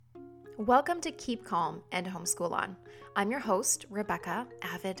Welcome to Keep Calm and Homeschool On. I'm your host, Rebecca,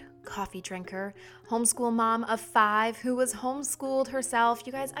 avid coffee drinker, homeschool mom of 5 who was homeschooled herself.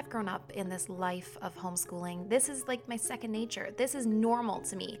 You guys, I've grown up in this life of homeschooling. This is like my second nature. This is normal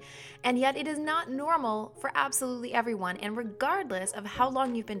to me. And yet it is not normal for absolutely everyone. And regardless of how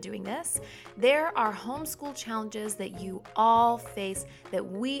long you've been doing this, there are homeschool challenges that you all face, that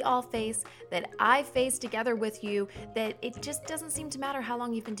we all face, that I face together with you, that it just doesn't seem to matter how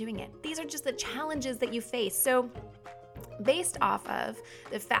long you've been doing it. These are just the challenges that you face. So based off of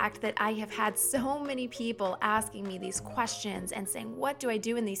the fact that I have had so many people asking me these questions and saying, what do I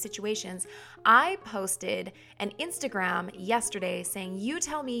do in these situations? I posted an Instagram yesterday saying, you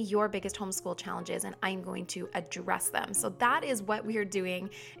tell me your biggest homeschool challenges and I'm going to address them. So that is what we are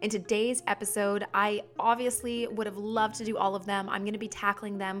doing in today's episode. I obviously would have loved to do all of them. I'm going to be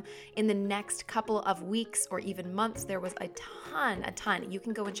tackling them in the next couple of weeks or even months. There was a ton. You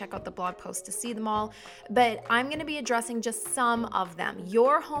can go and check out the blog post to see them all, but I'm going to be addressing just some of them,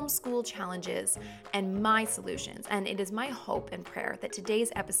 your homeschool challenges and my solutions. And it is my hope and prayer that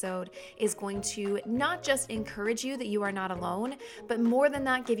today's episode is going to not just encourage you that you are not alone, but more than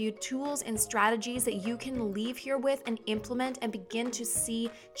that, give you tools and strategies that you can leave here with and implement and begin to see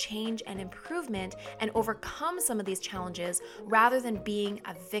change and improvement and overcome some of these challenges rather than being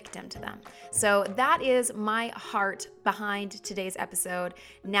a victim to them. So that is my heart behind today's episode.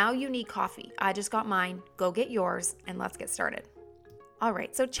 Now you need coffee. I just got mine. Go get yours and let's get started. All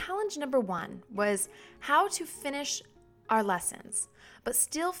right, so challenge number 1 was how to finish our lessons, but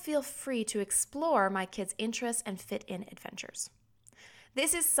still feel free to explore my kids' interests and fit in adventures.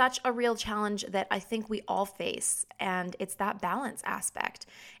 This is such a real challenge that I think we all face, and it's that balance aspect.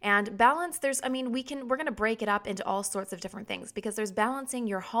 And balance, we're going to break it up into all sorts of different things because there's balancing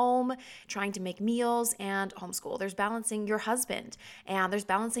your home, trying to make meals and homeschool. There's balancing your husband, and there's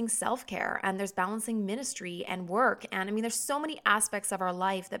balancing self-care, and there's balancing ministry and work. And there's so many aspects of our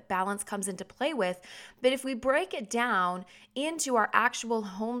life that balance comes into play with. But if we break it down into our actual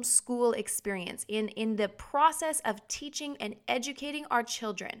homeschool experience, in the process of teaching and educating our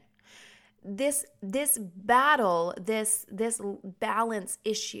children, this battle, this balance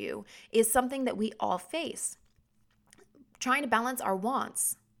issue is something that we all face. Trying to balance our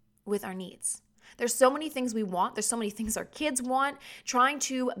wants with our needs. There's so many things we want. There's so many things our kids want. Trying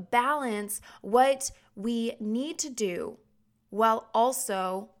to balance what we need to do while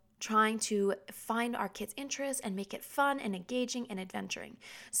also trying to find our kids' interests and make it fun and engaging and adventuring.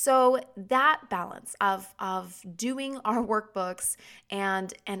 So that balance of doing our workbooks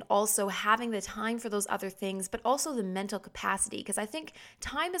and also having the time for those other things, but also the mental capacity, because I think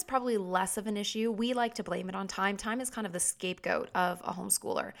time is probably less of an issue. We like to blame it on time. Time is kind of the scapegoat of a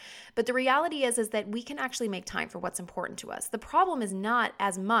homeschooler. But the reality is that we can actually make time for what's important to us. The problem is not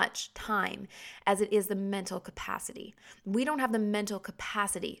as much time as it is the mental capacity. We don't have the mental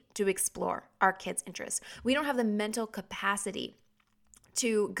capacity to explore our kids' interests. We don't have the mental capacity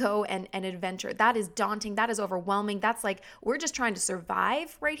to go and adventure. That is daunting. That is overwhelming. That's like, we're just trying to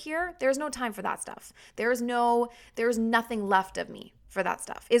survive right here. There's no time for that stuff. There's nothing left of me for that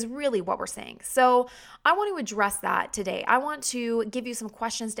stuff, is really what we're saying. So I want to address that today. I want to give you some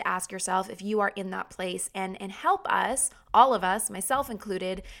questions to ask yourself if you are in that place and help us, all of us, myself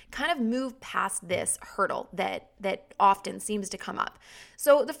included, kind of move past this hurdle that often seems to come up.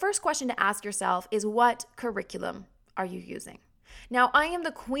 So the first question to ask yourself is, what curriculum are you using? Now, I am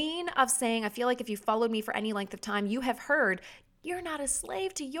the queen of saying, I feel like if you followed me for any length of time, you have heard, you're not a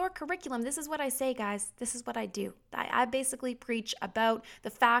slave to your curriculum. This is what I say, guys. This is what I do. I basically preach about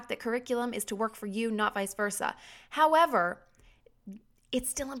the fact that curriculum is to work for you, not vice versa. However, it's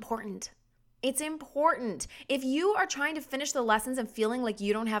still important. It's important. If you are trying to finish the lessons and feeling like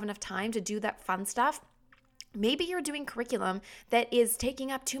you don't have enough time to do that fun stuff, maybe you're doing curriculum that is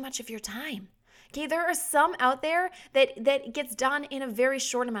taking up too much of your time. Okay, there are some out there that gets done in a very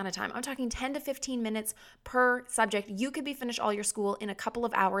short amount of time. I'm talking 10 to 15 minutes per subject. You could be finished all your school in a couple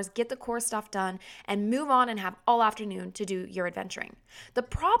of hours, get the core stuff done, and move on and have all afternoon to do your adventuring. The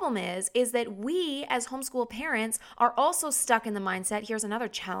problem is that we as homeschool parents are also stuck in the mindset, here's another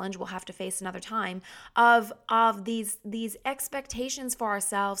challenge we'll have to face another time, of these expectations for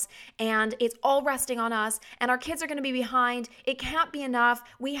ourselves, and it's all resting on us, and our kids are going to be behind. It can't be enough.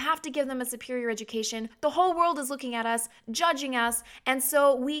 We have to give them a superior education. The whole world is looking at us, judging us, and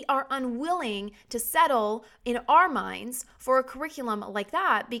so we are unwilling to settle in our minds for a curriculum like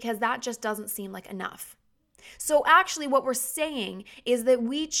that because that just doesn't seem like enough. So actually what we're saying is that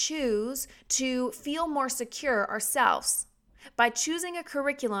we choose to feel more secure ourselves by choosing a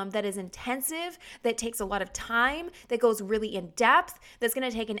curriculum that is intensive, that takes a lot of time, that goes really in depth, that's going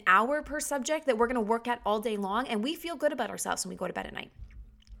to take an hour per subject, that we're going to work at all day long, and we feel good about ourselves when we go to bed at night.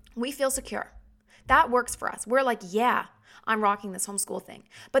 We feel secure. That works for us. We're like, yeah, I'm rocking this homeschool thing.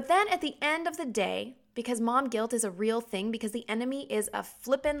 But then at the end of the day, because mom guilt is a real thing, because the enemy is a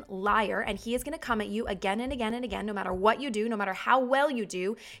flippin' liar, and he is going to come at you again and again and again, no matter what you do, no matter how well you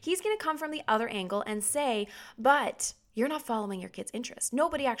do, he's going to come from the other angle and say, but you're not following your kid's interests.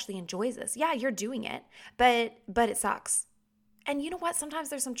 Nobody actually enjoys this. Yeah, you're doing it, but it sucks. And you know what? Sometimes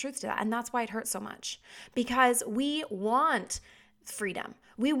there's some truth to that, and that's why it hurts so much, because we want freedom.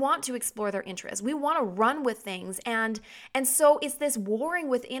 We want to explore their interests. We want to run with things. And so it's this warring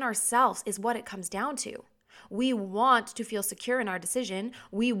within ourselves is what it comes down to. We want to feel secure in our decision.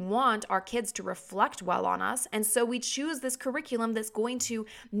 We want our kids to reflect well on us. And so we choose this curriculum that's going to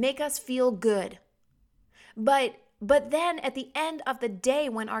make us feel good. But then at the end of the day,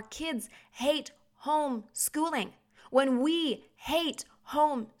 when our kids hate homeschooling, when we hate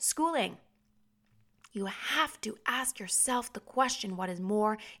homeschooling, you have to ask yourself the question, what is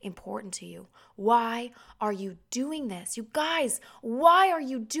more important to you? Why are you doing this? You guys, why are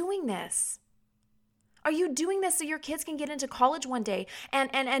you doing this? Are you doing this so your kids can get into college one day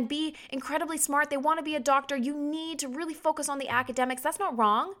and be incredibly smart? They want to be a doctor. You need to really focus on the academics. That's not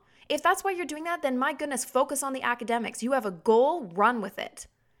wrong. If that's why you're doing that, then my goodness, focus on the academics. You have a goal, run with it.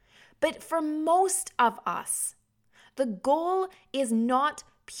 But for most of us, the goal is not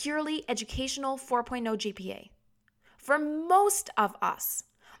purely educational 4.0 GPA. For most of us,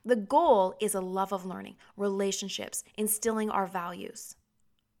 the goal is a love of learning, relationships, instilling our values.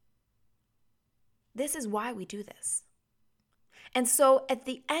 This is why we do this. And so at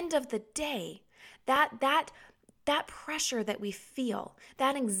the end of the day, that pressure that we feel,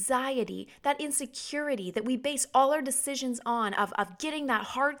 that anxiety, that insecurity that we base all our decisions on of getting that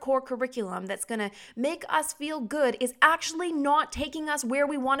hardcore curriculum that's going to make us feel good is actually not taking us where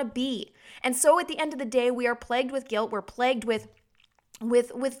we want to be. And so at the end of the day, we are plagued with guilt. We're plagued with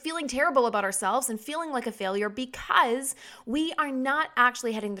feeling terrible about ourselves and feeling like a failure because we are not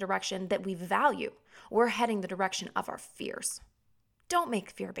actually heading the direction that we value. We're heading the direction of our fears. Don't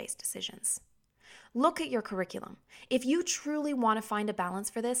make fear-based decisions. Look at your curriculum. If you truly want to find a balance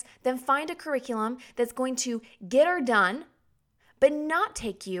for this, then find a curriculum that's going to get her done, but not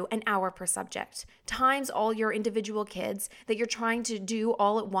take you an hour per subject, times all your individual kids that you're trying to do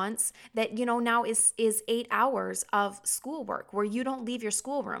all at once, that now is 8 hours of schoolwork where you don't leave your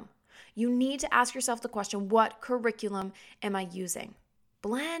schoolroom. You need to ask yourself the question, what curriculum am I using?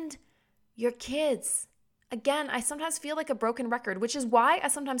 Blend your kids. Again, I sometimes feel like a broken record, which is why I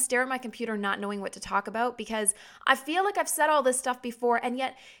sometimes stare at my computer not knowing what to talk about, because I feel like I've said all this stuff before, and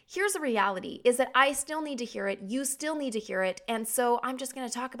yet here's the reality, is that I still need to hear it, you still need to hear it, and so I'm just going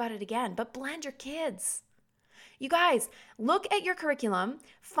to talk about it again. But blend your kids. You guys, look at your curriculum,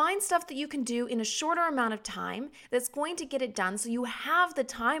 find stuff that you can do in a shorter amount of time that's going to get it done so you have the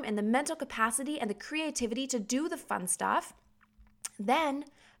time and the mental capacity and the creativity to do the fun stuff. Then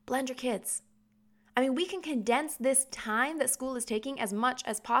blend your kids. I mean, we can condense this time that school is taking as much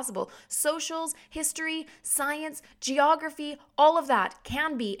as possible. Socials, history, science, geography, all of that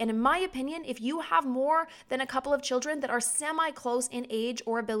can be. And in my opinion, if you have more than a couple of children that are semi-close in age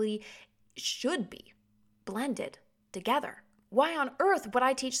or ability, should be blended together. Why on earth would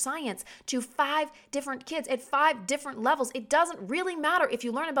I teach science to 5 different kids at 5 different levels? It doesn't really matter if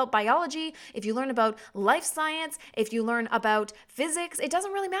you learn about biology, if you learn about life science, if you learn about physics. It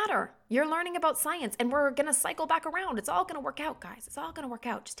doesn't really matter. You're learning about science, and we're going to cycle back around. It's all going to work out, guys. It's all going to work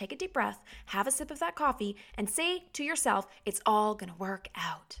out. Just take a deep breath, have a sip of that coffee, and say to yourself, it's all going to work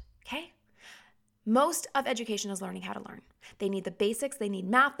out, okay? Most of education is learning how to learn. They need the basics, they need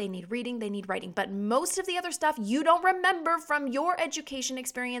math, they need reading, they need writing. But most of the other stuff you don't remember from your education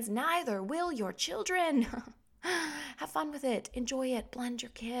experience, neither will your children. Have fun with it. Enjoy it. Blend your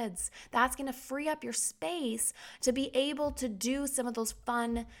kids. That's going to free up your space to be able to do some of those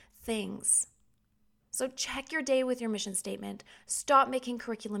fun things. So check your day with your mission statement. Stop making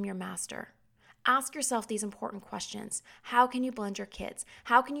curriculum your master. Ask yourself these important questions. How can you blend your kids?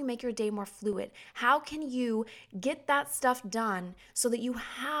 How can you make your day more fluid? How can you get that stuff done so that you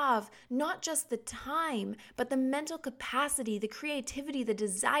have not just the time, but the mental capacity, the creativity, the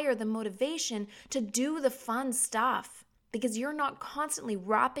desire, the motivation to do the fun stuff? Because you're not constantly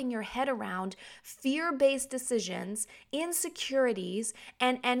wrapping your head around fear-based decisions, insecurities,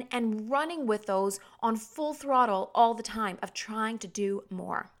 and running with those on full throttle all the time of trying to do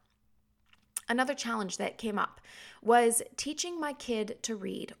more. Another challenge that came up was teaching my kid to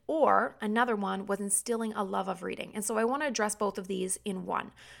read, or another one was instilling a love of reading. And so I want to address both of these in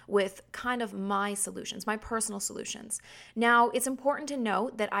one with kind of my solutions, my personal solutions. Now, it's important to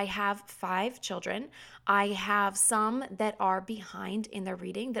note that I have 5 children. I have some that are behind in their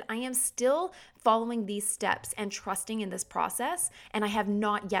reading, that I am still following these steps and trusting in this process, and I have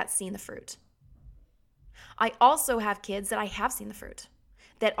not yet seen the fruit. I also have kids that I have seen the fruit,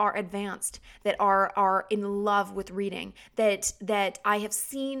 that are advanced, that are in love with reading, that I have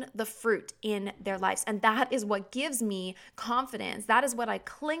seen the fruit in their lives. And that is what gives me confidence. That is what I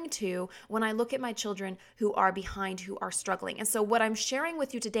cling to when I look at my children who are behind, who are struggling. And so what I'm sharing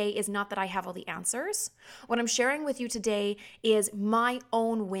with you today is not that I have all the answers. What I'm sharing with you today is my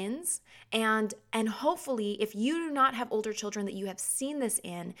own wins. And hopefully, if you do not have older children that you have seen this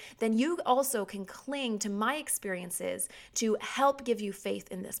in, then you also can cling to my experiences to help give you faith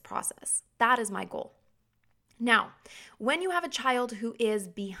in this process. That is my goal. Now, when you have a child who is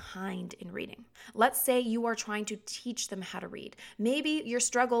behind in reading, let's say you are trying to teach them how to read. Maybe your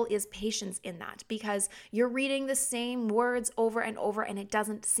struggle is patience in that because you're reading the same words over and over and it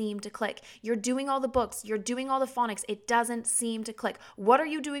doesn't seem to click. You're doing all the books, you're doing all the phonics, it doesn't seem to click. What are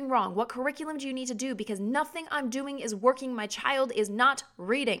you doing wrong? What curriculum do you need to do? Because nothing I'm doing is working. My child is not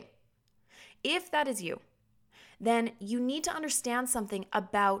reading. If that is you, then you need to understand something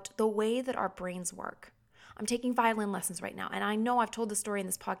about the way that our brains work. I'm taking violin lessons right now, and I know I've told the story in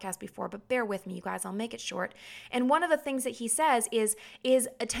this podcast before, but bear with me, you guys. I'll make it short. And one of the things that he says is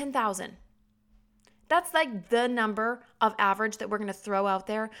a 10,000. That's like the number of average that we're going to throw out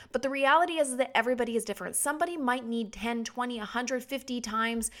there. But the reality is that everybody is different. Somebody might need 10, 20, 150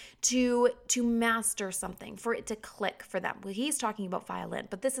 times to master something, for it to click for them. Well, he's talking about violin,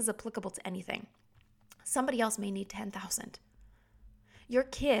 but this is applicable to anything. Somebody else may need 10,000. Your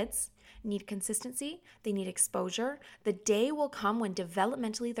kids need consistency. They need exposure. The day will come when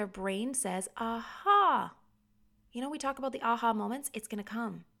developmentally their brain says, aha. You know, we talk about the aha moments. It's going to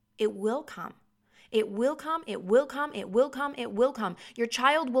come. It will come. It will come. It will come. It will come. It will come. Your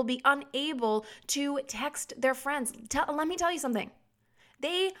child will be unable to text their friends. Let me tell you something.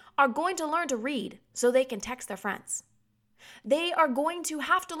 They are going to learn to read so they can text their friends. They are going to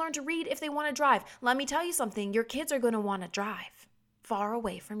have to learn to read if they want to drive. Let me tell you something. Your kids are going to want to drive far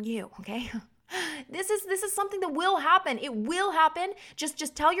away from you, okay? This is something that will happen. It will happen.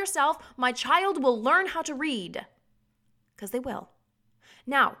 Just tell yourself, my child will learn how to read, because they will.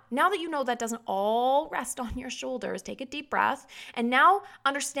 Now that you know that doesn't all rest on your shoulders, take a deep breath, and now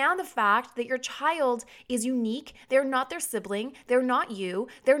understand the fact that your child is unique. They're not their sibling. They're not you.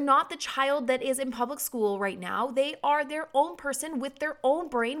 They're not the child that is in public school right now. They are their own person with their own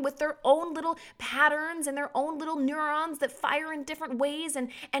brain, with their own little patterns and their own little neurons that fire in different ways and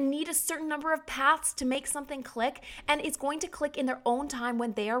need a certain number of paths to make something click. And it's going to click in their own time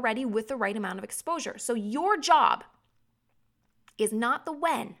when they are ready with the right amount of exposure. So your job is not the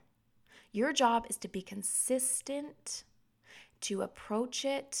when. Your job is to be consistent, to approach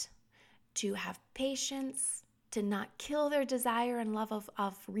it, to have patience, to not kill their desire and love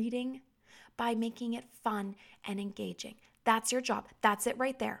of reading by making it fun and engaging. That's your job. That's it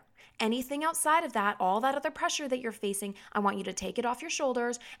right there. Anything outside of that, all that other pressure that you're facing, I want you to take it off your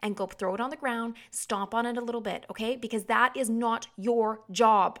shoulders and go throw it on the ground, stomp on it a little bit, okay? Because that is not your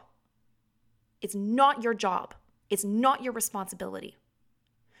job. It's not your job. It's not your responsibility.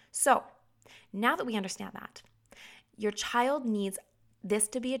 So, now that we understand that, your child needs this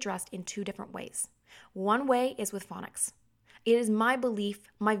to be addressed in 2 different ways. One way is with phonics. It is my belief,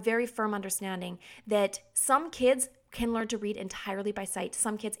 my very firm understanding, that some kids can learn to read entirely by sight,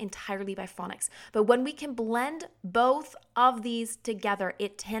 some kids entirely by phonics. But when we can blend both of these together,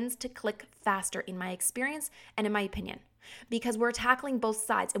 it tends to click faster in my experience and in my opinion. Because we're tackling both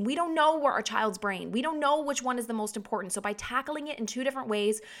sides and we don't know where our child's brain, we don't know which one is the most important. So by tackling it in 2 different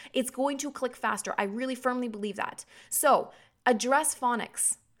ways, it's going to click faster. I really firmly believe that. So address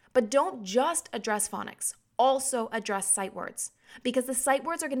phonics, but don't just address phonics. Also address sight words, because the sight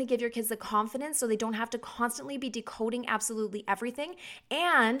words are going to give your kids the confidence so they don't have to constantly be decoding absolutely everything.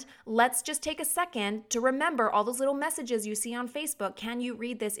 And let's just take a second to remember all those little messages you see on Facebook. Can you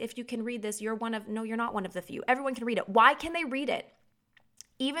read this? If you can read this, you're not one of the few. Everyone can read it. Why can they read it?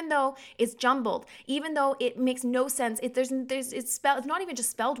 even though it's jumbled, even though it makes no sense. It's not even just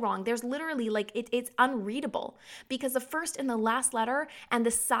spelled wrong. There's literally it's unreadable because the first and the last letter and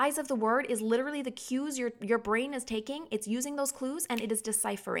the size of the word is literally the cues your brain is taking. It's using those clues and it is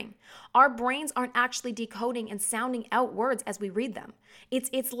deciphering. Our brains aren't actually decoding and sounding out words as we read them.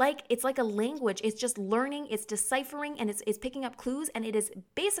 It's like a language. It's just learning, it's deciphering, and it's picking up clues, and it is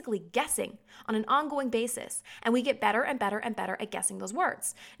basically guessing on an ongoing basis. And we get better and better and better at guessing those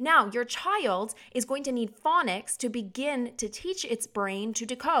words. Now, your child is going to need phonics to begin to teach its brain to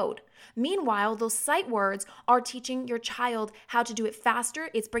decode. Meanwhile, those sight words are teaching your child how to do it faster.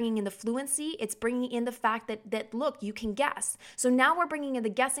 It's bringing in the fluency. It's bringing in the fact that look, you can guess. So now we're bringing in the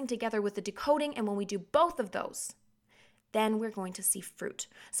guessing together with the decoding. And when we do both of those, then we're going to see fruit.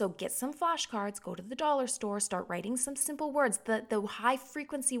 So get some flashcards, go to the dollar store, start writing some simple words, the high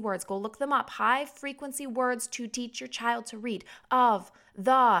frequency words, go look them up. High frequency words to teach your child to read. Of,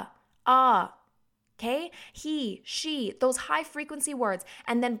 the, okay? He, she, those high frequency words,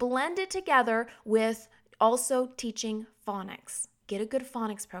 and then blend it together with also teaching phonics. Get a good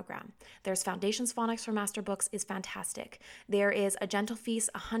phonics program. There's Foundations Phonics for Master Books is fantastic. There is A Gentle Feast,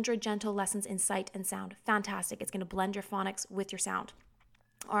 100 Gentle Lessons in Sight and Sound. Fantastic. It's going to blend your phonics with your sound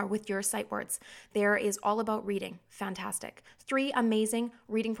or with your sight words. There is All About Reading. Fantastic. 3 amazing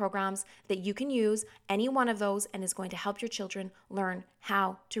reading programs that you can use, any one of those, and is going to help your children learn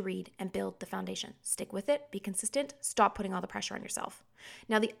how to read and build the foundation. Stick with it. Be consistent. Stop putting all the pressure on yourself.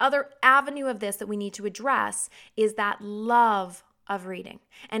 Now, the other avenue of this that we need to address is that love of reading.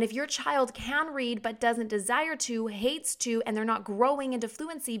 And if your child can read but doesn't desire to, hates to, and they're not growing into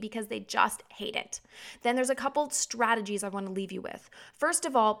fluency because they just hate it, then there's a couple strategies I want to leave you with. First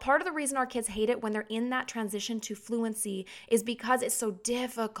of all, part of the reason our kids hate it when they're in that transition to fluency is because it's so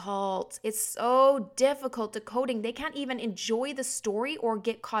difficult. It's so difficult decoding. They can't even enjoy the story or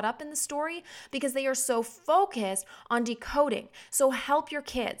get caught up in the story because they are so focused on decoding. So help your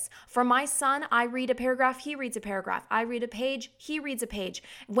kids. For my son, I read a paragraph, he reads a paragraph. I read a page, he reads a page.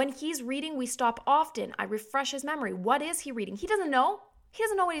 When he's reading, we stop often. I refresh his memory. What is he reading? He doesn't know. He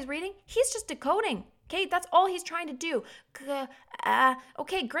doesn't know what he's reading. He's just decoding. Okay, that's all he's trying to do.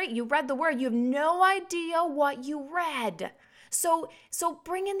 Okay, great. You read the word. You have no idea what you read. So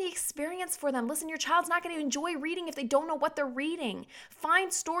bring in the experience for them. Listen, your child's not going to enjoy reading if they don't know what they're reading.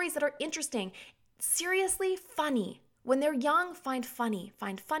 Find stories that are interesting. Seriously, funny. When they're young, find funny.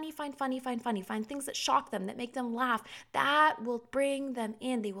 Find things that shock them, that make them laugh. That will bring them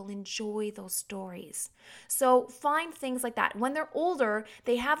in. They will enjoy those stories. So find things like that. When they're older,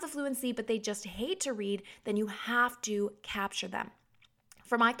 they have the fluency, but they just hate to read, then you have to capture them.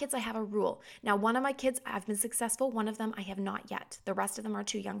 For my kids, I have a rule. Now, one of my kids, I've been successful. One of them, I have not yet. The rest of them are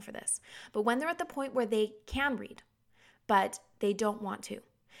too young for this. But when they're at the point where they can read, but they don't want to,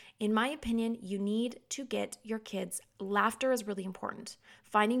 in my opinion, you need to get your kids, laughter is really important.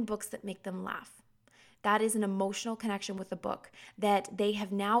 Finding books that make them laugh. That is an emotional connection with the book, that they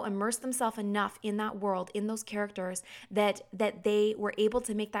have now immersed themselves enough in that world, in those characters, that they were able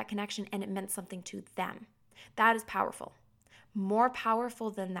to make that connection and it meant something to them. That is powerful. More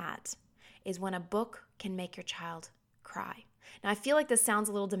powerful than that is when a book can make your child cry. Now, I feel like this sounds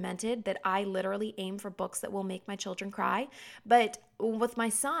a little demented, that I literally aim for books that will make my children cry. But with my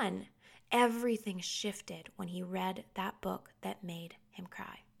son, everything shifted when he read that book that made him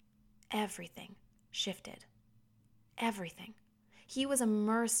cry. Everything shifted. Everything. He was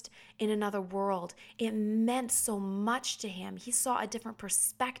immersed in another world. It meant so much to him. He saw a different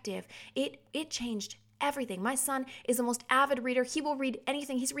perspective. It changed everything. My son is the most avid reader. He will read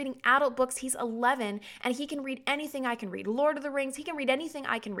anything. He's reading adult books. He's 11 and he can read anything I can read. Lord of the Rings, he can read anything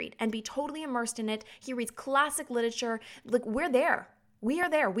I can read and be totally immersed in it. He reads classic literature. Like, we're there. We are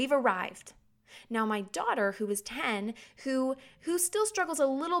there. We've arrived. Now, my daughter, who is 10, who still struggles a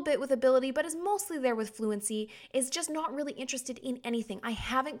little bit with ability, but is mostly there with fluency, is just not really interested in anything. I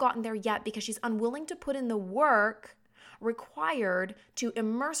haven't gotten there yet because she's unwilling to put in the work required to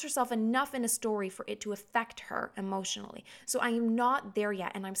immerse herself enough in a story for it to affect her emotionally. So I am not there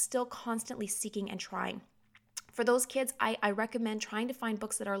yet, and I'm still constantly seeking and trying. For those kids, I recommend trying to find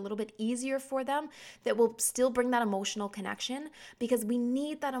books that are a little bit easier for them, that will still bring that emotional connection, because we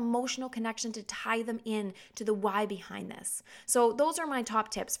need that emotional connection to tie them in to the why behind this. So those are my top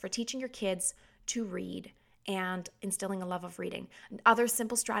tips for teaching your kids to read and instilling a love of reading. Other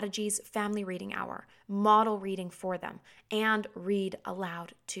simple strategies: family reading hour, model reading for them, and read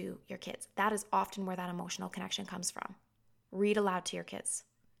aloud to your kids. That is often where that emotional connection comes from. Read aloud to your kids.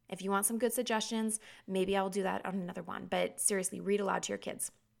 If you want some good suggestions, maybe I will do that on another one. But seriously, read aloud to your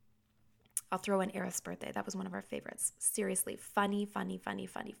kids. I'll throw in Aerith's birthday. That was one of our favorites. Seriously, funny.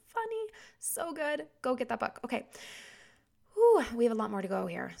 So good. Go get that book. Okay. Whew, we have a lot more to go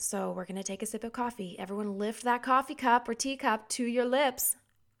here. So we're going to take a sip of coffee. Everyone lift that coffee cup or teacup to your lips.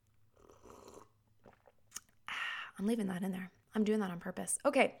 I'm leaving that in there. I'm doing that on purpose.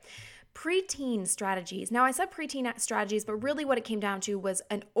 Okay. Preteen strategies. Now I said preteen strategies, but really what it came down to was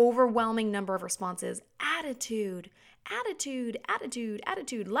an overwhelming number of responses. Attitude,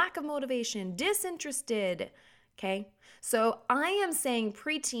 lack of motivation, disinterested. Okay. So I am saying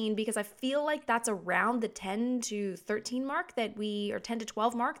preteen because I feel like that's around the 10 to 13 mark or 10 to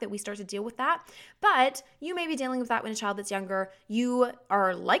 12 mark that we start to deal with that. But you may be dealing with that when a child that's younger. You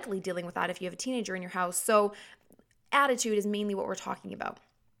are likely dealing with that if you have a teenager in your house. So attitude is mainly what we're talking about.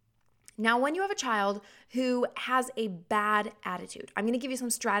 Now, when you have a child who has a bad attitude, I'm going to give you some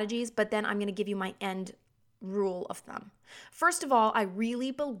strategies, but then I'm going to give you my end rule of thumb. First of all, I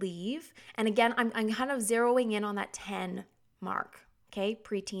really believe, and again, I'm kind of zeroing in on that 10 mark, okay,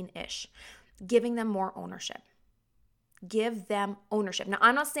 preteen-ish, giving them more ownership. Give them ownership. Now,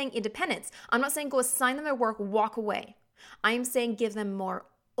 I'm not saying independence. I'm not saying go assign them their work, walk away. I'm saying give them more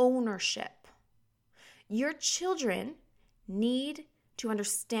ownership. Your children need to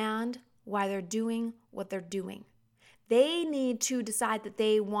understand why they're doing what they're doing. They need to decide that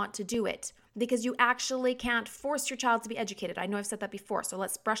they want to do it because you actually can't force your child to be educated. I know I've said that before, so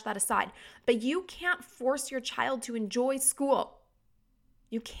let's brush that aside. But you can't force your child to enjoy school.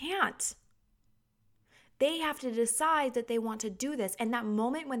 You can't. They have to decide that they want to do this. And that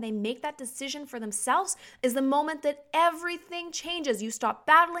moment when they make that decision for themselves is the moment that everything changes. You stop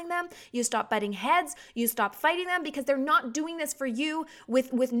battling them. You stop butting heads. You stop fighting them because they're not doing this for you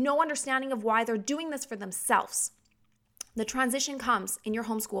with no understanding of why they're doing this for themselves. The transition comes in your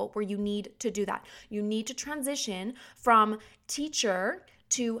homeschool where you need to do that. You need to transition from teacher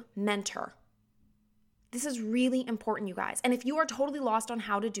to mentor. This is really important, you guys. And if you are totally lost on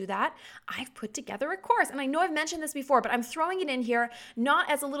how to do that, I've put together a course. And I know I've mentioned this before, but I'm throwing it in here, not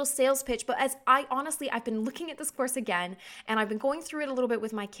as a little sales pitch, but as I've been looking at this course again, and I've been going through it a little bit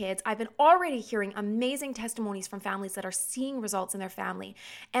with my kids. I've been already hearing amazing testimonies from families that are seeing results in their family.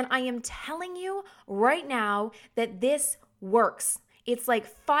 And I am telling you right now that this works. It's like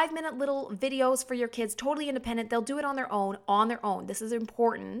 5-minute little videos for your kids, totally independent. They'll do it on their own. This is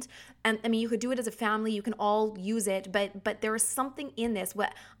important. And I mean, you could do it as a family. You can all use it, but there is something in this.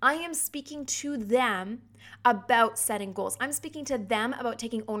 What I am speaking to them about setting goals. I'm speaking to them about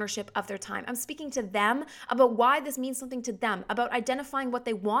taking ownership of their time. I'm speaking to them about why this means something to them, about identifying what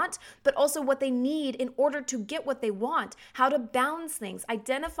they want, but also what they need in order to get what they want, how to balance things,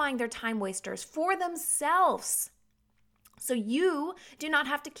 identifying their time wasters for themselves. So you do not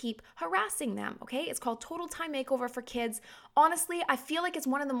have to keep harassing them, okay? It's called Total Time Makeover for Kids. Honestly, I feel like it's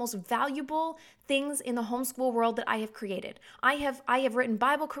one of the most valuable things in the homeschool world that I have created. I have written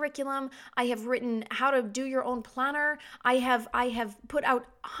Bible curriculum. I have written how to do your own planner. I have put out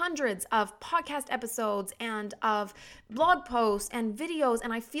hundreds of podcast episodes and of blog posts and videos,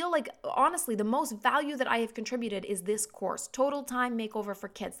 and I feel like, honestly, the most value that I have contributed is this course, Total Time Makeover for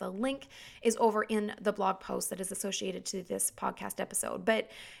Kids. The link is over in the blog post that is associated to this podcast episode. But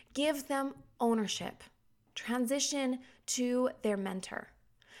give them ownership. Transition to their mentor.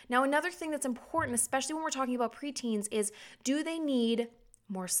 Now, another thing that's important, especially when we're talking about preteens, is do they need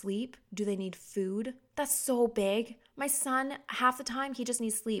more sleep? Do they need food? That's so big. My son, half the time, he just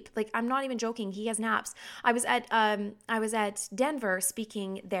needs sleep. Like, I'm not even joking. He has naps. I was at Denver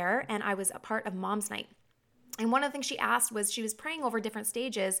speaking there, and I was a part of Mom's Night. And one of the things she asked was, she was praying over different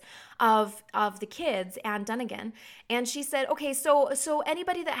stages of the kids and Dunnigan. And she said, okay, so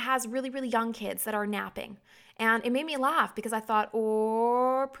anybody that has really, really young kids that are napping. And it made me laugh because I thought,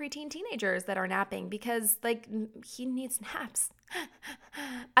 or preteen teenagers that are napping, because like he needs naps.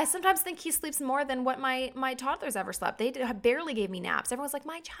 I sometimes think he sleeps more than what my toddlers ever slept. They barely gave me naps. Everyone's like,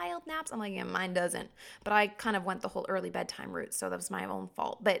 my child naps. I'm like, yeah, mine doesn't. But I kind of went the whole early bedtime route, so that was my own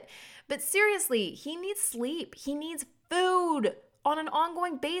fault. But seriously, he needs sleep. He needs food on an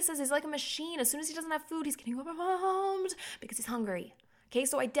ongoing basis. He's like a machine. As soon as he doesn't have food, he's getting overwhelmed because he's hungry. Okay,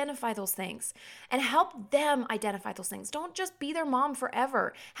 so identify those things and help them identify those things. Don't just be their mom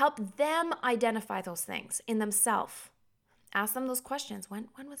forever. Help them identify those things in themselves. Ask them those questions. When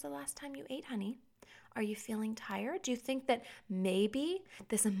was the last time you ate, honey? Are you feeling tired? Do you think that maybe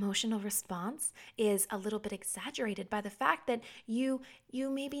this emotional response is a little bit exaggerated by the fact that you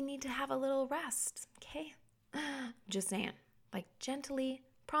maybe need to have a little rest? Okay, just saying. Like, gently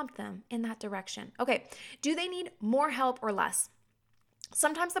prompt them in that direction. Okay, do they need more help or less?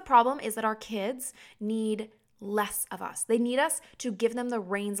 Sometimes the problem is that our kids need less of us. They need us to give them the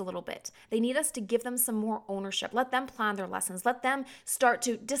reins a little bit. They need us to give them some more ownership. Let them plan their lessons. Let them start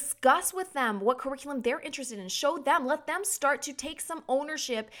to discuss with them what curriculum they're interested in. Show them. Let them start to take some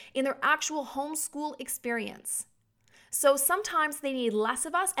ownership in their actual homeschool experience. So sometimes they need less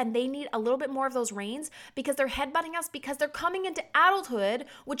of us and they need a little bit more of those reins because they're headbutting us because they're coming into adulthood,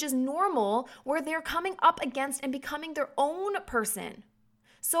 which is normal, where they're coming up against and becoming their own person.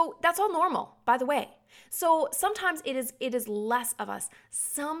 So that's all normal, by the way. So sometimes it is less of us.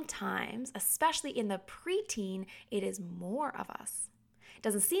 Sometimes, especially in the preteen, it is more of us. It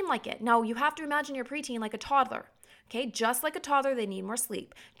doesn't seem like it. Now, you have to imagine your preteen like a toddler. Okay, just like a toddler, they need more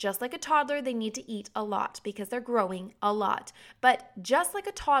sleep. Just like a toddler, they need to eat a lot because they're growing a lot. But just like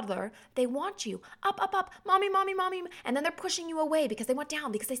a toddler, they want you up, up, up, mommy, mommy, mommy, and then they're pushing you away because they want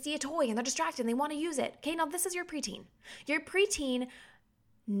down, because they see a toy and they're distracted and they want to use it. Okay, now this is your preteen. Your preteen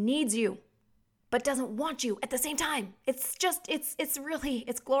needs you, but doesn't want you at the same time. It's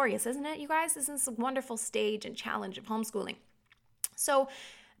glorious, isn't it, you guys? This is a wonderful stage and challenge of homeschooling. So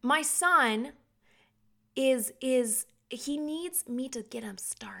my son he needs me to get him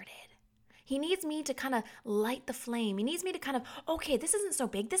started. He needs me to kind of light the flame. He needs me to kind of, okay, this isn't so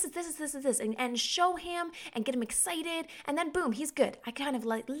big. This is, and show him and get him excited. And then boom, he's good. I kind of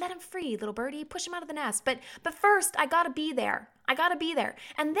like let him free, little birdie, push him out of the nest. But first, I got to be there.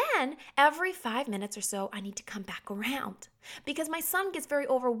 And then every 5 minutes or so, I need to come back around because my son gets very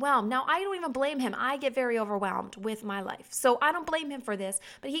overwhelmed. Now, I don't even blame him. I get very overwhelmed with my life. So I don't blame him for this,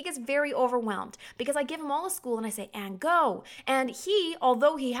 but he gets very overwhelmed because I give him all of school and I say, and go. And he,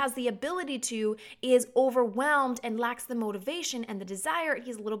 although he has the ability to, is overwhelmed and lacks the motivation and the desire.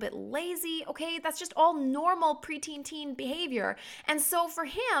 He's a little bit lazy. Okay, that's just all normal preteen teen behavior. And so for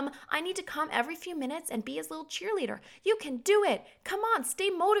him, I need to come every few minutes and be his little cheerleader. You can do it. Come on, stay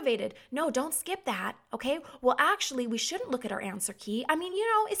motivated. No, don't skip that, okay? Well, actually, we shouldn't look at our answer key. I mean,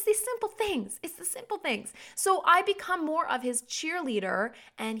 it's these simple things. It's the simple things. So I become more of his cheerleader,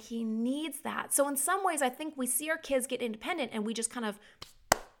 and he needs that. So in some ways, I think we see our kids get independent, and we just kind of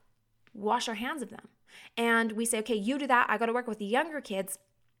wash our hands of them. And we say, okay, you do that. I got to work with the younger kids.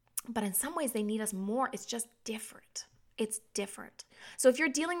 But in some ways, they need us more. It's just different. It's different. So if you're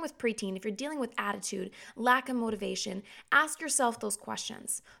dealing with preteen, if you're dealing with attitude, lack of motivation, ask yourself those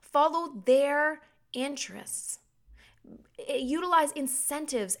questions. Follow their interests. Utilize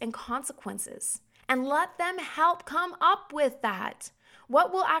incentives and consequences and let them help come up with that.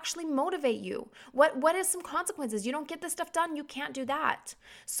 What will actually motivate you? What is some consequences? You don't get this stuff done, you can't do that.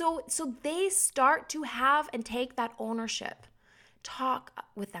 So they start to have and take that ownership. Talk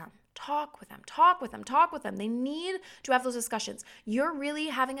with them. They need to have those discussions. You're really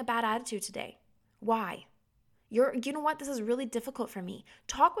having a bad attitude today. Why? You know what? This is really difficult for me.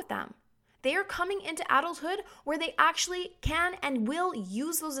 Talk with them. They are coming into adulthood where they actually can and will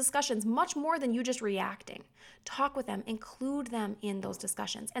use those discussions much more than you just reacting. Talk with them, include them in those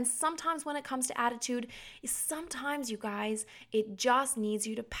discussions. And sometimes when it comes to attitude, sometimes you guys, it just needs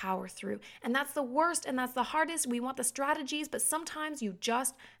you to power through. And that's the worst and that's the hardest. We want the strategies, but sometimes you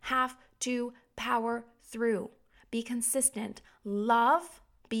just have to power through. Be consistent. Love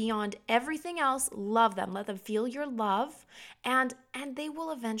beyond everything else, love them. Let them feel your love, and they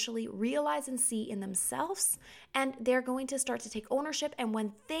will eventually realize and see in themselves, and they're going to start to take ownership. And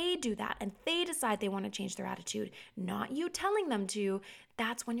when they do that and they decide they want to change their attitude, not you telling them to,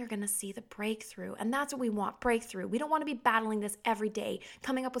 that's when you're going to see the breakthrough. And that's what we want, breakthrough. We don't want to be battling this every day,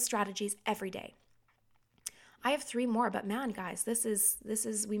 coming up with strategies every day. I have 3 more, but man, guys, this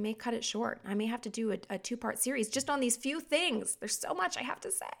is we may cut it short. I may have to do a 2-part series just on these few things. There's so much I have to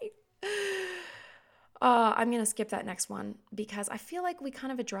say. I'm going to skip that next one because I feel like we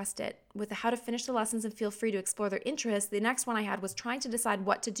kind of addressed it with the how to finish the lessons and feel free to explore their interests. The next one I had was trying to decide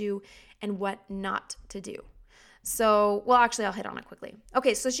what to do and what not to do. So, well, actually, I'll hit on it quickly.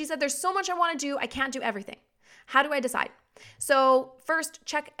 Okay, so she said, there's so much I want to do. I can't do everything. How do I decide? So first,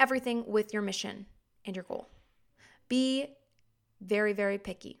 check everything with your mission and your goal. Be very, very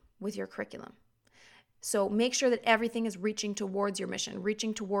picky with your curriculum. So make sure that everything is reaching towards your mission,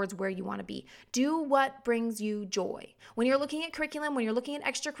 reaching towards where you want to be. Do what brings you joy. When you're looking at curriculum, when you're looking at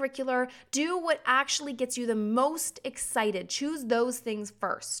extracurricular, do what actually gets you the most excited. Choose those things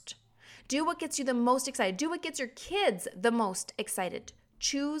first. Do what gets you the most excited. Do what gets your kids the most excited.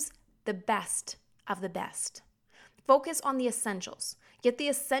 Choose the best of the best. Focus on the essentials. Get the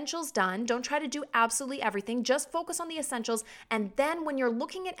essentials done. Don't try to do absolutely everything. Just focus on the essentials. And then when you're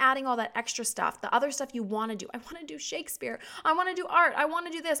looking at adding all that extra stuff, the other stuff you want to do, I want to do Shakespeare, I want to do art, I want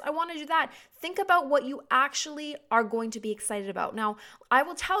to do this, I want to do that. Think about what you actually are going to be excited about. Now, I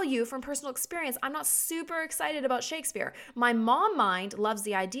will tell you from personal experience, I'm not super excited about Shakespeare. My mom mind loves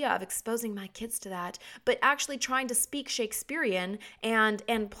the idea of exposing my kids to that, but actually trying to speak Shakespearean and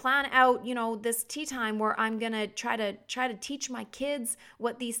plan out, this tea time where I'm going to try to teach my kids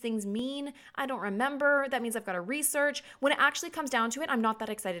what these things mean. I don't remember. That means I've got to research. When it actually comes down to it, I'm not that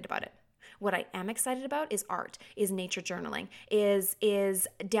excited about it. What I am excited about is art, is nature journaling, is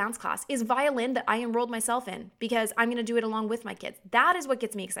dance class, is violin that I enrolled myself in because I'm going to do it along with my kids. That is what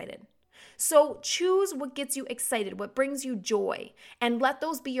gets me excited. So choose what gets you excited, what brings you joy, and let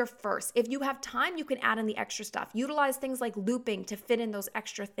those be your first. If you have time, you can add in the extra stuff. Utilize things like looping to fit in those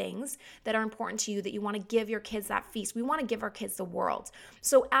extra things that are important to you, that you want to give your kids that feast. We want to give our kids the world.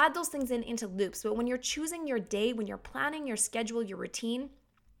 So add those things into loops. But when you're choosing your day, when you're planning your schedule, your routine,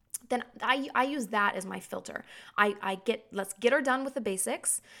 then I use that as my filter. Let's get her done with the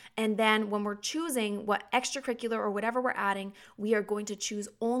basics. And then when we're choosing what extracurricular or whatever we're adding, we are going to choose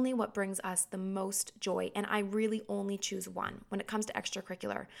only what brings us the most joy. And I really only choose one when it comes to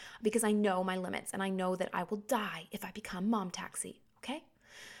extracurricular because I know my limits and I know that I will die if I become mom taxi, okay?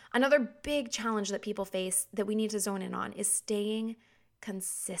 Another big challenge that people face that we need to zone in on is staying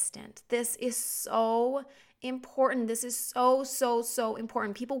consistent. This is so important. This is so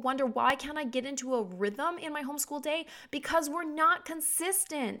important. People wonder, why can't I get into a rhythm in my homeschool day? Because we're not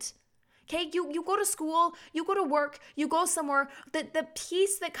consistent. Okay, you go to school, you go to work, you go somewhere. The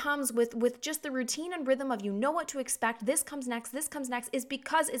piece that comes with just the routine and rhythm of what to expect, this comes next, is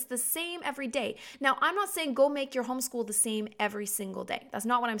because it's the same every day. Now, I'm not saying go make your homeschool the same every single day. That's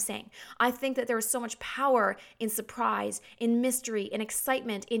not what I'm saying. I think that there is so much power in surprise, in mystery, in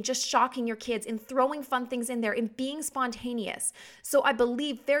excitement, in just shocking your kids, in throwing fun things in there, in being spontaneous. So I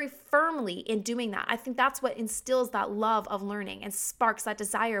believe very firmly in doing that. I think that's what instills that love of learning and sparks that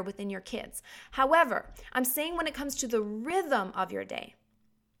desire within your kids. However, I'm saying when it comes to the rhythm of your day,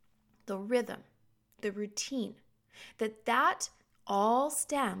 the rhythm, the routine, that all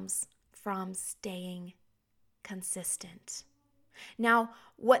stems from staying consistent. Now,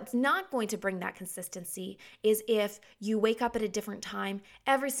 what's not going to bring that consistency is if you wake up at a different time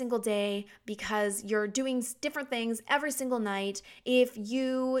every single day because you're doing different things every single night, if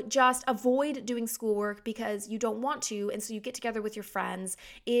you just avoid doing schoolwork because you don't want to, and so you get together with your friends,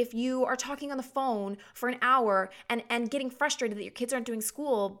 if you are talking on the phone for an hour and getting frustrated that your kids aren't doing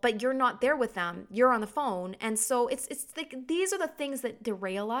school, but you're not there with them, you're on the phone. And so it's like these are the things that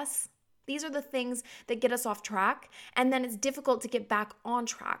derail us. These are the things that get us off track, and then it's difficult to get back on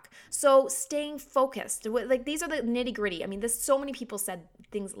track. So staying focused, like these are the nitty gritty. I mean, so many people said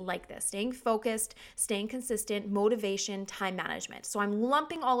things like this: staying focused, staying consistent, motivation, time management. So I'm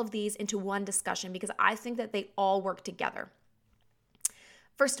lumping all of these into one discussion because I think that they all work together.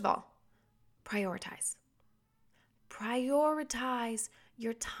 First of all, prioritize. Prioritize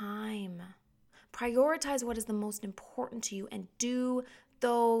your time. Prioritize what is the most important to you and do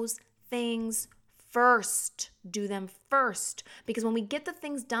those things first. Do them first. Because when we get the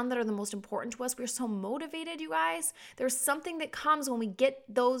things done that are the most important to us, we're so motivated, you guys. There's something that comes when we get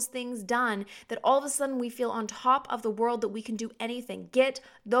those things done that all of a sudden we feel on top of the world, that we can do anything. Get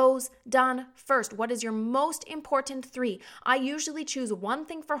those done first. What is your most important 3? I usually choose one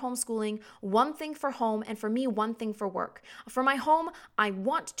thing for homeschooling, one thing for home, and for me, one thing for work. For my home, I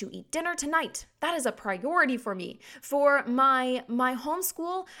want to eat dinner tonight. That is a priority for me. For my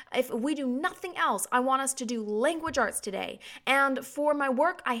homeschool, if we do nothing else, I want us to do language arts today. And for my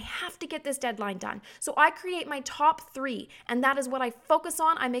work, I have to get this deadline done. So I create my top 3, and that is what I focus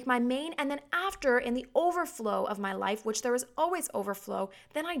on. I make my main, and then after, in the overflow of my life, which there is always overflow,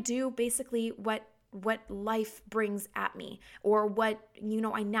 then I do basically what life brings at me, or what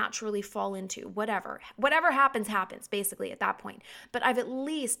I naturally fall into. Whatever happens basically at that point. But I've at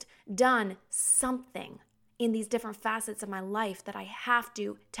least done something in these different facets of my life that I have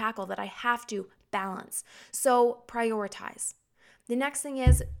to tackle, that I have to balance. So prioritize. The next thing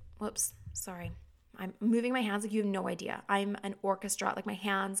is, I'm moving my hands like you have no idea. I'm an orchestra. Like my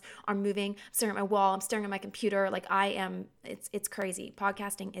hands are moving. I'm staring at my wall. I'm staring at my computer. Like it's crazy.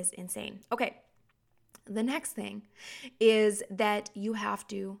 Podcasting is insane. Okay. The next thing is that you have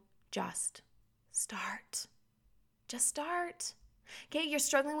to just start. Just start. Okay, you're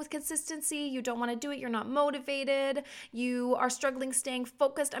struggling with consistency. You don't want to do it. You're not motivated. You are struggling staying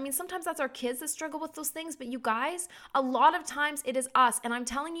focused. I mean, sometimes that's our kids that struggle with those things, but you guys, a lot of times it is us. And I'm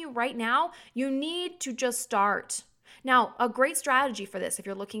telling you right now, you need to just start. Now, a great strategy for this, if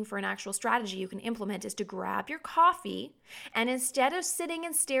you're looking for an actual strategy you can implement, is to grab your coffee and instead of sitting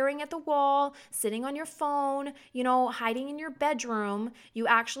and staring at the wall, sitting on your phone, hiding in your bedroom, you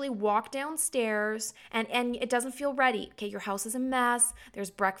actually walk downstairs and it doesn't feel ready. Okay, your house is a mess.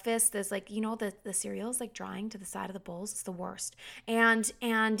 There's breakfast. There's the cereal is drying to the side of the bowls. It's the worst. And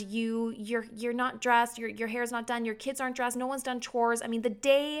you're not dressed. Your hair's not done. Your kids aren't dressed. No one's done chores. I mean, the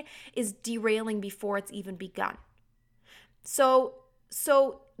day is derailing before it's even begun. So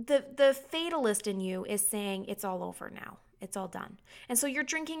the fatalist in you is saying it's all over now. It's all done. And so you're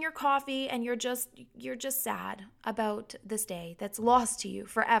drinking your coffee and you're just sad about this day that's lost to you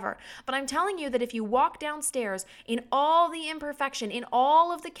forever. But I'm telling you that if you walk downstairs in all the imperfection, in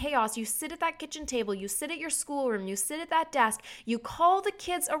all of the chaos, you sit at that kitchen table, you sit at your schoolroom, you sit at that desk, you call the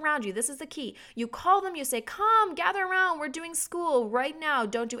kids around you. This is the key. You call them, you say, come, gather around. We're doing school right now.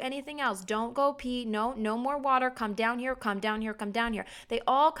 Don't do anything else. Don't go pee. No more water. Come down here, come down here, come down here. They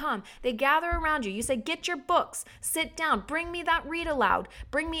all come. They gather around you. You say, get your books, sit down. Bring me that read aloud.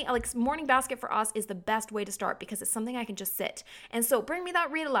 Bring me, morning basket for us is the best way to start because it's something I can just sit. And so bring me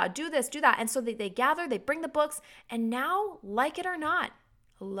that read aloud, do this, do that. And so they gather, they bring the books, and now, like it or not,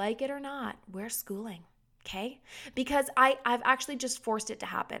 we're schooling, okay? Because I've actually just forced it to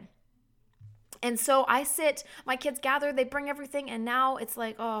happen. And so I sit, my kids gather, they bring everything, and now it's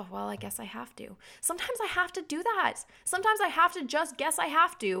like, oh, well, I guess I have to. Sometimes I have to do that. Sometimes I have to just guess I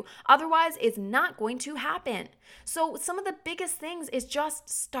have to. Otherwise, it's not going to happen. So some of the biggest things is just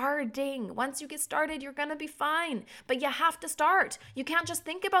starting. Once you get started, you're going to be fine. But you have to start. You can't just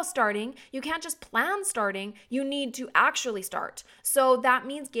think about starting. You can't just plan starting. You need to actually start. So that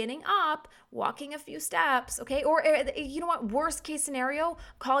means getting up, walking a few steps, okay? Or you know what? Worst case scenario,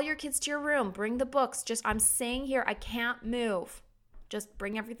 call your kids to your room, bring the books. I'm saying here, I can't move. Just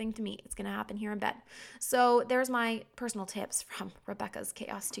bring everything to me. It's going to happen here in bed. So there's my personal tips from Rebecca's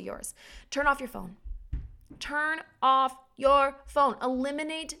Chaos to yours. Turn off your phone. Turn off your phone.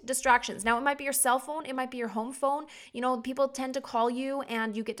 Eliminate distractions. Now, it might be your cell phone. It might be your home phone. People tend to call you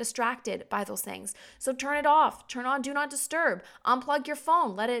and you get distracted by those things. So turn it off. Turn on Do Not Disturb. Unplug your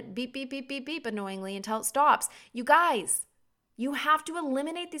phone. Let it beep, beep, beep, beep, beep annoyingly until it stops. You guys, you have to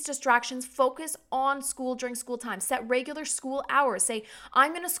eliminate these distractions. Focus on school during school time. Set regular school hours. Say,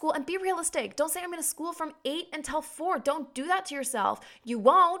 I'm going to school, and be realistic. Don't say I'm going to school from 8 until 4. Don't do that to yourself. You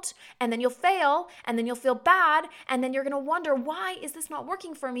won't, and then you'll fail, and then you'll feel bad, and then you're going to wonder, why is this not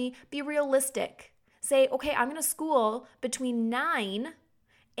working for me? Be realistic. Say, okay, I'm going to school between 9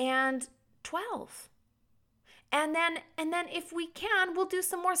 and 12. And then if we can, we'll do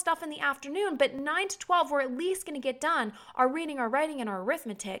some more stuff in the afternoon. But 9 to 12, we're at least going to get done our reading, our writing, and our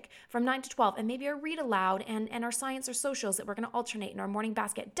arithmetic from 9 to 12. And maybe our read aloud and our science or socials that we're going to alternate in our morning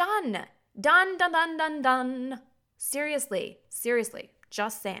basket. Done. Done, done, done, done, done. Seriously.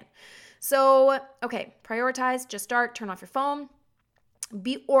 Just saying. So, okay, prioritize, just start, turn off your phone.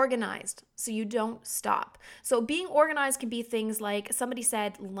 Be organized so you don't stop. So being organized can be things like, somebody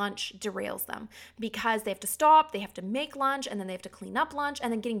said lunch derails them because they have to stop, they have to make lunch, and then they have to clean up lunch,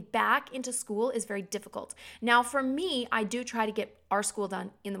 and then getting back into school is very difficult. Now for me, I do try to get our school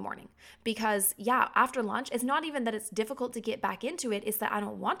done in the morning because after lunch, it's not even that it's difficult to get back into it, it's that I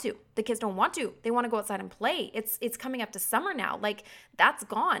don't want to. The kids don't want to. They want to go outside and play. It's coming up to summer now. That's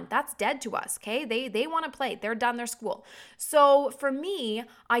gone. That's dead to us, okay? They want to play. They're done their school. So for me,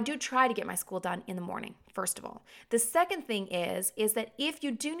 I do try to get my school done in the morning, first of all. The second thing is that if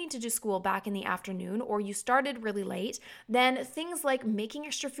you do need to do school back in the afternoon or you started really late, then things like making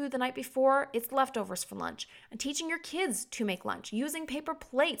extra food the night before, it's leftovers for lunch. And teaching your kids to make lunch, using paper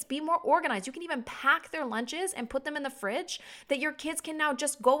plates, be more organized. You can even pack their lunches and put them in the fridge that your kids can now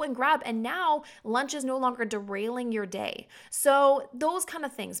just go and grab. And now lunch is no longer derailing your day. So those kind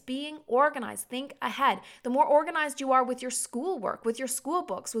of things, being organized, think ahead. The more organized you are with your schoolwork, with your school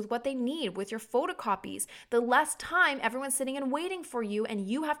books, with what they need, with your photocopies, the less time everyone's sitting and waiting for you, and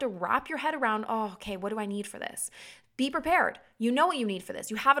you have to wrap your head around, oh, okay, what do I need for this? Be prepared. You know what you need for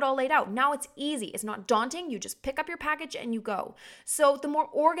this. You have it all laid out. Now it's easy. It's not daunting. You just pick up your package and you go. So the more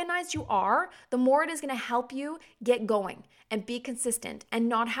organized you are, the more it is going to help you get going and be consistent and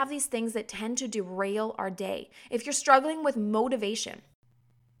not have these things that tend to derail our day. If you're struggling with motivation,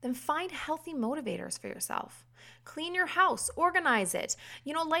 then find healthy motivators for yourself. Clean your house, organize it,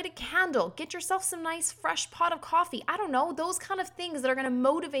 light a candle, get yourself some nice fresh pot of coffee. I don't know, those kind of things that are going to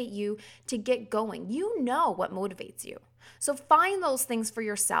motivate you to get going. You know what motivates you. So find those things for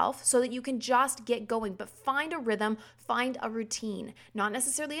yourself so that you can just get going, but find a rhythm, find a routine, not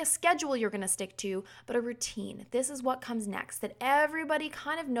necessarily a schedule you're going to stick to, but a routine. This is what comes next, that everybody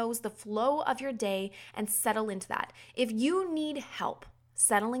kind of knows the flow of your day and settle into that. If you need help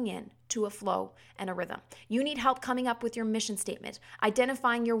settling in to a flow and a rhythm. You need help coming up with your mission statement,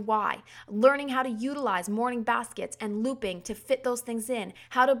 identifying your why, learning how to utilize morning baskets and looping to fit those things in,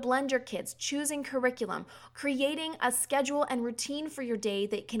 how to blend your kids, choosing curriculum, creating a schedule and routine for your day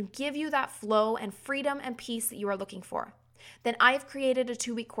that can give you that flow and freedom and peace that you are looking for. Then I have created a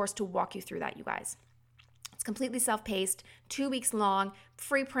 2-week course to walk you through that, you guys. It's completely self-paced, 2 weeks long,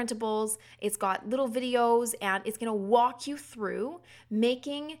 free printables. It's got little videos, and it's going to walk you through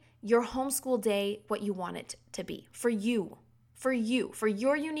making your homeschool day what you want it to be for you, for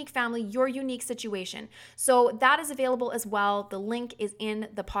your unique family, your unique situation. So that is available as well. The link is in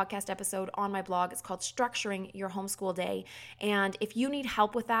the podcast episode on my blog. It's called Structuring Your Homeschool Day. And if you need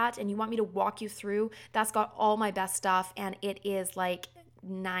help with that and you want me to walk you through, that's got all my best stuff, and it is like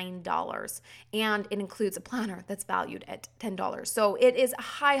 $9, and it includes a planner that's valued at $10. So it is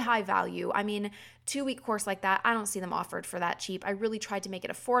high value. I mean, 2-week course like that, I don't see them offered for that cheap. I really tried to make it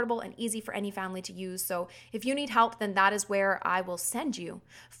affordable and easy for any family to use. So if you need help, then that is where I will send you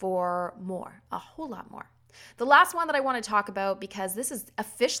for more, a whole lot more. The last one that I want to talk about, because this is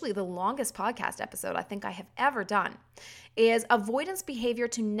officially the longest podcast episode I think I have ever done, is avoidance behavior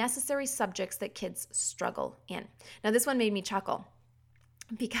to necessary subjects that kids struggle in. Now, this one made me chuckle,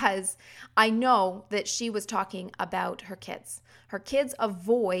 because I know that she was talking about her kids. Her kids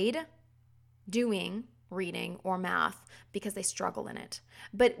avoid doing reading or math because they struggle in it.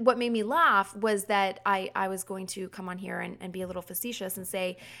 But what made me laugh was that I was going to come on here and be a little facetious and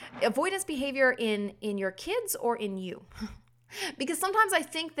say, avoidance behavior in your kids or in you? Because sometimes I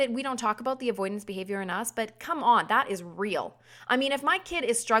think that we don't talk about the avoidance behavior in us, but come on, that is real. I mean, if my kid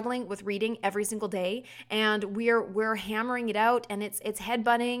is struggling with reading every single day and we're hammering it out, and it's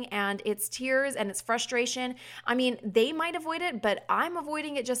headbutting and it's tears and it's frustration, I mean, they might avoid it, but I'm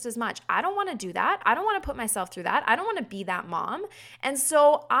avoiding it just as much. I don't want to do that. I don't want to put myself through that. I don't want to be that mom. And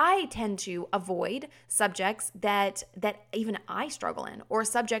so I tend to avoid subjects that even I struggle in, or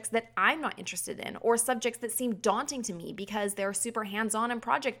subjects that I'm not interested in, or subjects that seem daunting to me because they're super hands-on and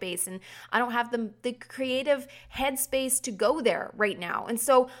project-based, and I don't have the creative headspace to go there right now. And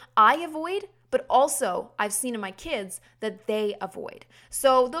so I avoid, but also I've seen in my kids that they avoid.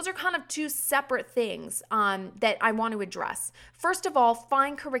 So those are kind of two separate things that I want to address. First of all,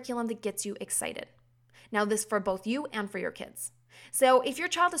 find curriculum that gets you excited. Now, this for both you and for your kids. So if your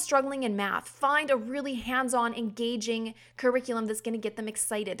child is struggling in math, find a really hands-on, engaging curriculum that's going to get them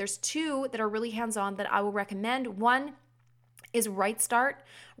excited. There's 2 that are really hands-on that I will recommend. One is Right Start.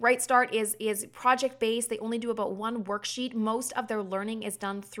 Right Start is project-based. They only do about 1 worksheet. Most of their learning is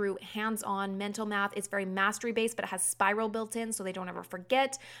done through hands-on mental math. It's very mastery-based, but it has Spiral built in so they don't ever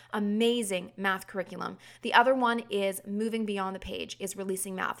forget. Amazing math curriculum. The other one is Moving Beyond the Page, is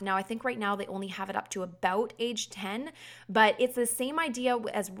Releasing Math. Now, I think right now they only have it up to about age 10, but it's the same idea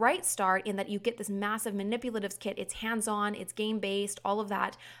as Right Start in that you get this massive manipulatives kit. It's hands-on, it's game-based, all of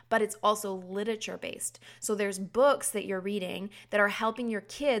that, but it's also literature-based. So there's books that you're reading that are helping your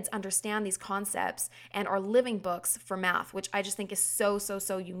kids understand these concepts and are living books for math, which I just think is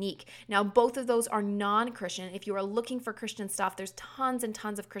so unique. Now, both of those are non-Christian. If you are looking for Christian stuff, there's tons and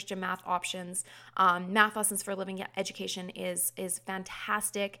tons of Christian math options. Math Lessons for a Living Education is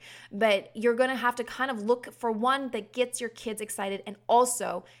fantastic, but you're going to have to kind of look for one that gets your kids excited and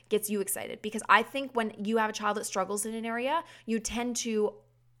also gets you excited, because I think when you have a child that struggles in an area,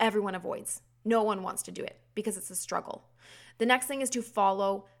 everyone avoids. No one wants to do it because it's a struggle. The next thing is to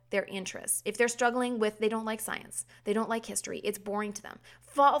follow their interests. If they're struggling with, they don't like science, they don't like history, it's boring to them,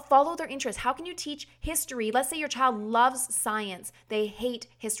 follow their interests. How can you teach history? Let's say your child loves science, they hate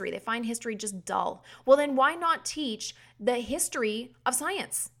history, they find history just dull. Well, then why not teach the history of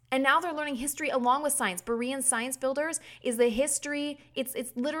science? And now they're learning history along with science. Berean Science Builders is the history, it's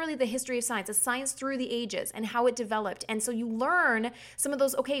literally the history of science, a science through the ages and how it developed. And so you learn some of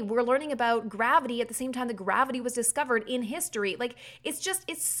those, okay, we're learning about gravity at the same time that gravity was discovered in history. Like, it's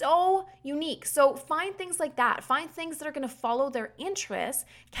so unique. So find things like that. Find things that are going to follow their interests,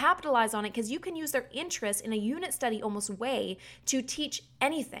 capitalize on it, because you can use their interests in a unit study almost way to teach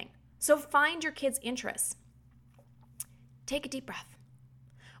anything. So find your kids' interests. Take a deep breath.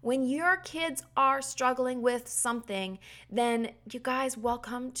 When your kids are struggling with something, then you guys,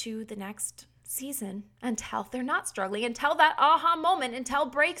 welcome to the next season until they're not struggling, until that aha moment, until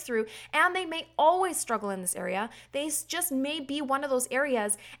breakthrough. And they may always struggle in this area. They just may be one of those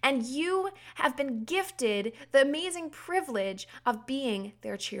areas. And you have been gifted the amazing privilege of being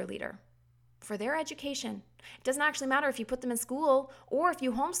their cheerleader for their education. It doesn't actually matter if you put them in school or if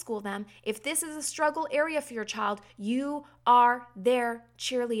you homeschool them. If this is a struggle area for your child, you are their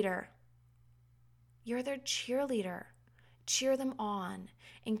cheerleader. You're their cheerleader. Cheer them on.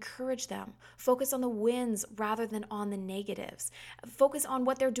 Encourage them. Focus on the wins rather than on the negatives. Focus on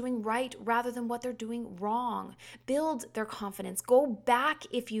what they're doing right rather than what they're doing wrong. Build their confidence. Go back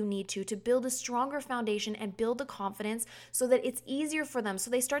if you need to build a stronger foundation and build the confidence so that it's easier for them. So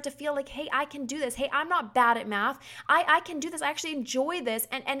they start to feel like, hey, I can do this. Hey, I'm not bad at math. I can do this. I actually enjoy this.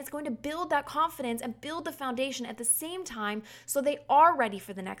 And it's going to build that confidence and build the foundation at the same time so they are ready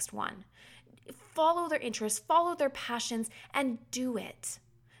for the next one. Follow their interests, follow their passions, and do it.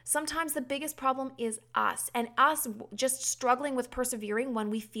 Sometimes the biggest problem is us, and us just struggling with persevering when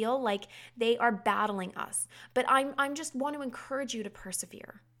we feel like they are battling us. But I'm just want to encourage you to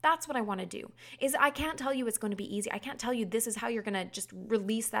persevere. That's what I want to do. I can't tell you it's going to be easy. I can't tell you this is how you're going to just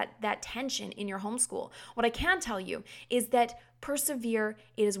release that tension in your homeschool. What I can tell you is that persevere,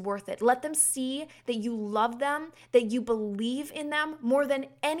 it is worth it. Let them see that you love them, that you believe in them more than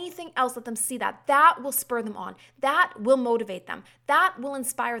anything else. Let them see that. That will spur them on. That will motivate them. That will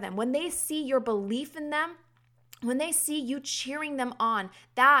inspire them. When they see your belief in them, when they see you cheering them on,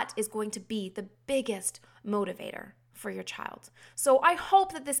 that is going to be the biggest motivator for your child. So I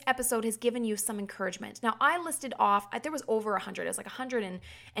hope that this episode has given you some encouragement. Now, I listed off, there was over 100, it was like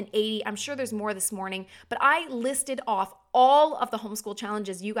 180. I'm sure there's more this morning, but I listed off all of the homeschool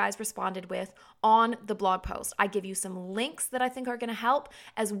challenges you guys responded with on the blog post. I give you some links that I think are going to help,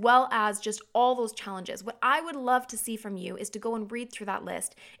 as well as just all those challenges. What I would love to see from you is to go and read through that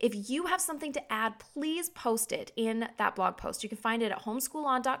list. If you have something to add, please post it in that blog post. You can find it at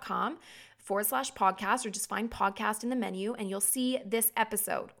homeschoolon.com/podcast, or just find podcast in the menu and you'll see this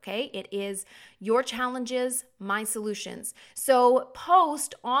episode, okay? It is your challenges, my solutions. So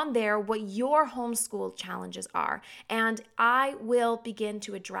post on there what your homeschool challenges are, and I will begin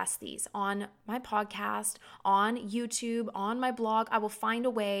to address these on my podcast, on YouTube, on my blog. I will find a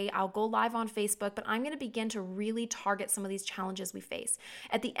way. I'll go live on Facebook, but I'm going to begin to really target some of these challenges we face.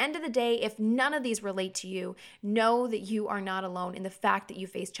 At the end of the day, if none of these relate to you, know that you are not alone in the fact that you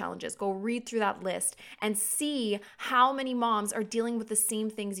face challenges. Go read through that list and see how many moms are dealing with the same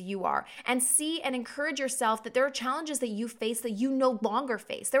things you are, and see and encourage yourself that there are challenges that you face that you no longer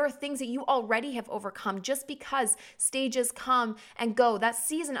face. There are things that you already have overcome just because stages come and go. That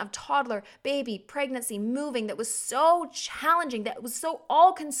season of toddler, baby, pregnancy, moving that was so challenging, that was so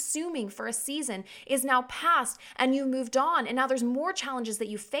all-consuming for a season is now past, and you moved on, and now there's more challenges that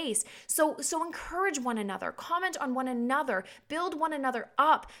you face. So encourage one another, comment on one another, build one another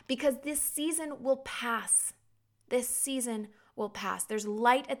up, because this season will pass. This season will pass. There's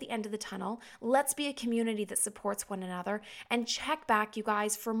light at the end of the tunnel. Let's be a community that supports one another, and check back, you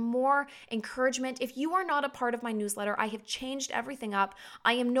guys, for more encouragement. If you are not a part of my newsletter, I have changed everything up.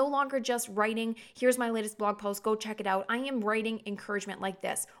 I am no longer just writing, here's my latest blog post, go check it out. I am writing encouragement like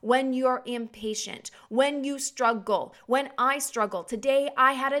this. When you're impatient, when you struggle, when I struggle. Today,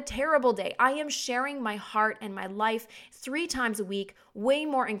 I had a terrible day. I am sharing my heart and my life 3 times a week. Way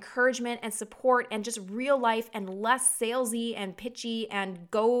more encouragement and support and just real life, and less salesy and pitchy and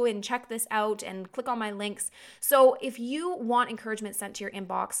go and check this out and click on my links. So if you want encouragement sent to your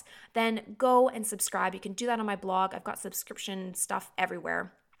inbox, then go and subscribe. You can do that on my blog. I've got subscription stuff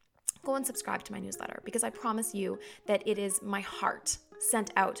everywhere. Go and subscribe to my newsletter, because I promise you that it is my heart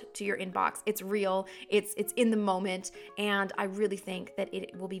sent out to your inbox. It's real, it's in the moment, and I really think that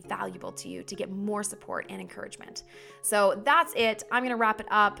it will be valuable to you to get more support and encouragement. So that's it. I'm gonna wrap it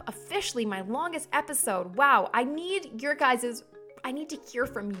up. Officially my longest episode. Wow, I need to hear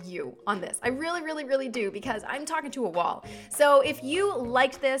from you on this. I really, really, really do, because I'm talking to a wall. So if you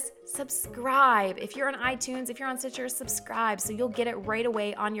liked this, subscribe. If you're on iTunes, if you're on Stitcher, subscribe so you'll get it right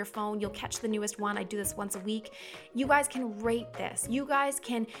away on your phone. You'll catch the newest one. I do this once a week. You guys can rate this. You guys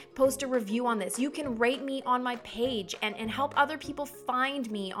can post a review on this. You can rate me on my page and help other people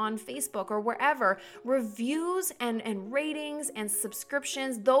find me on Facebook or wherever. Reviews and ratings and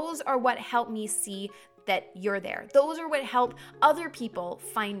subscriptions, those are what help me see that you're there. Those are what help other people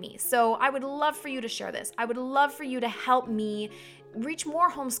find me. So I would love for you to share this. I would love for you to help me reach more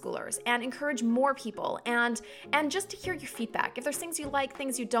homeschoolers and encourage more people, and just to hear your feedback. If there's things you like,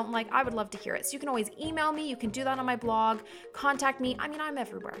 things you don't like, I would love to hear it. So you can always email me. You can do that on my blog. Contact me. I mean, I'm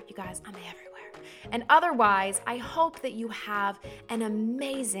everywhere, you guys. I'm everywhere. And otherwise, I hope that you have an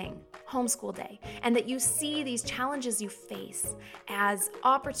amazing homeschool day and that you see these challenges you face as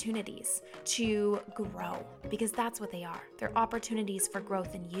opportunities to grow, because that's what they are. They're opportunities for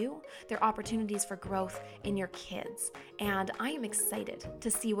growth in you. They're opportunities for growth in your kids. And I am excited to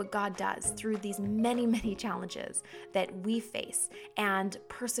see what God does through these many, many challenges that we face, and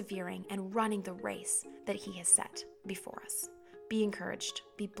persevering and running the race that He has set before us. Be encouraged,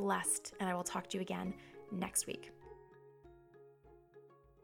 be blessed, and I will talk to you again next week.